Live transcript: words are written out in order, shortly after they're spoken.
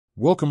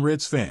Welcome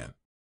Reds fan.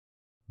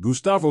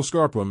 Gustavo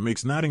Scarpa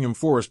makes Nottingham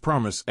Forest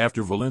promise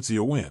after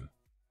Valencia win.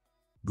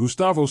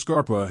 Gustavo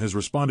Scarpa has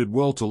responded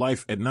well to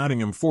life at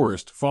Nottingham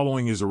Forest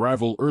following his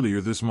arrival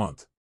earlier this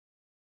month.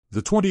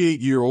 The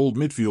 28-year-old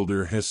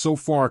midfielder has so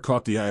far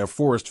caught the eye of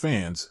Forest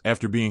fans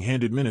after being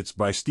handed minutes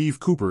by Steve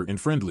Cooper in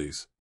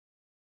friendlies.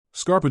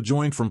 Scarpa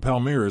joined from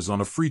Palmeiras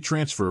on a free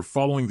transfer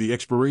following the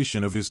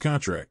expiration of his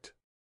contract.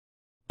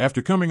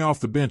 After coming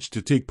off the bench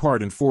to take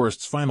part in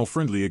Forest's final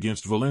friendly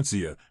against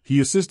Valencia, he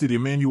assisted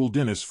Emmanuel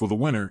Dennis for the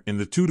winner in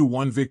the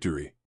 2-1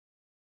 victory.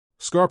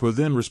 Scarpa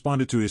then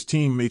responded to his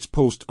teammates'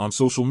 post on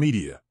social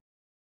media.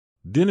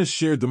 Dennis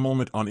shared the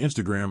moment on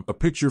Instagram, a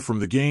picture from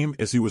the game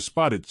as he was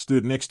spotted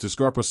stood next to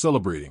Scarpa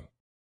celebrating.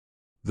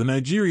 The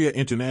Nigeria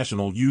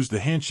international used the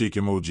handshake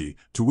emoji,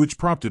 to which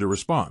prompted a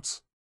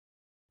response.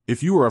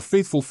 If you are a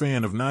faithful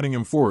fan of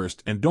Nottingham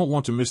Forest and don't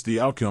want to miss the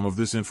outcome of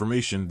this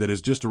information that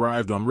has just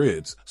arrived on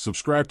Reds,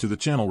 subscribe to the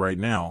channel right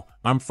now.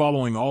 I'm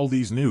following all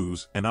these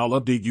news and I'll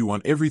update you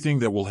on everything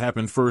that will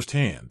happen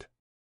firsthand.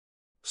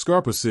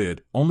 Scarpa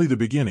said, only the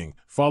beginning,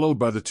 followed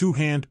by the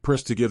two-hand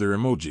pressed together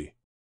emoji.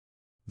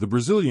 The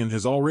Brazilian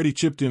has already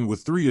chipped in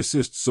with 3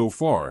 assists so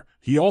far.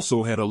 He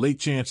also had a late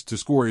chance to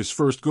score his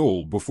first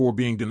goal before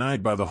being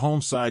denied by the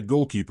home side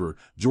goalkeeper,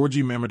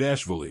 Georgi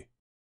Mamadashvili.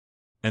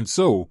 And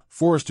so,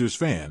 Foresters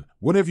fan,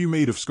 what have you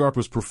made of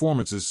Scarpa's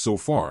performances so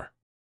far?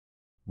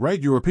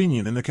 Write your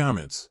opinion in the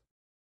comments.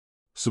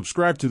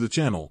 Subscribe to the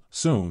channel.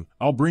 Soon,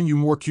 I'll bring you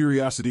more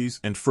curiosities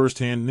and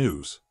first-hand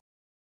news.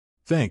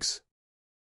 Thanks.